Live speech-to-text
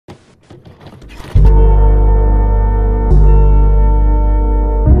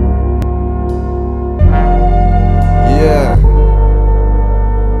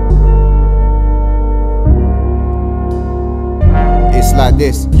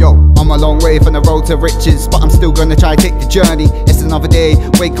Yo, I'm a long way from the road to riches, but I'm still gonna try to take the journey. It's another day,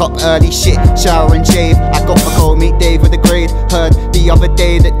 wake up early, shit, shower and shave. I got my cold meet Dave with a grade. Heard the other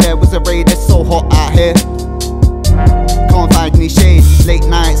day that there was a raid, it's so hot out here. Can't find any shade, late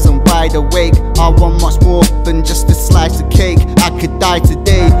nights and wide awake. I want much more than just a slice of cake. I could die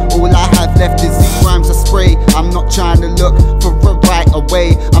today, all I have left is these rhymes I spray. I'm not trying to look for a right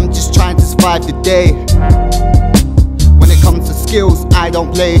away, I'm just trying to survive the day. When it comes to skills, I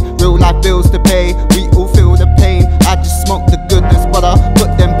don't play. Real life bills to pay, we all feel the pain. I just smoke the goodness, but I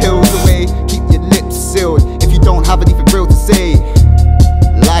put them pills away. Keep your lips sealed if you don't have anything real to say.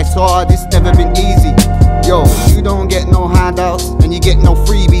 Life's hard, it's never been easy. Yo, you don't get no handouts and you get no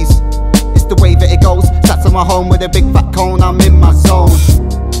freebies. It's the way that it goes. Sat in my home with a big fat cone. I'm in my zone,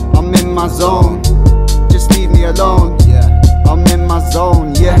 I'm in my zone. Just leave me alone. I'm in my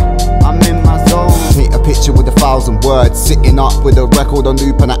zone, yeah, I'm in my zone. Paint a picture with 1,000 words, sitting up with a record on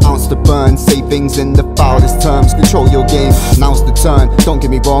loop and an ounce to burn. Say things in the foulest terms, control your game, now's the turn. Don't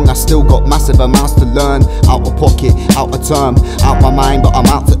get me wrong, I still got massive amounts to learn. Out of pocket, out of term, out my mind, but I'm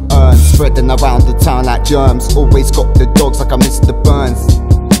out to earn. Spreading around the town like germs, always got the dogs like I Mr. Burns.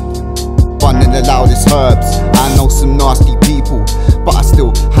 Running the loudest herbs, I know some nasty people, but I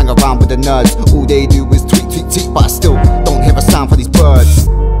still hang around with the nerds.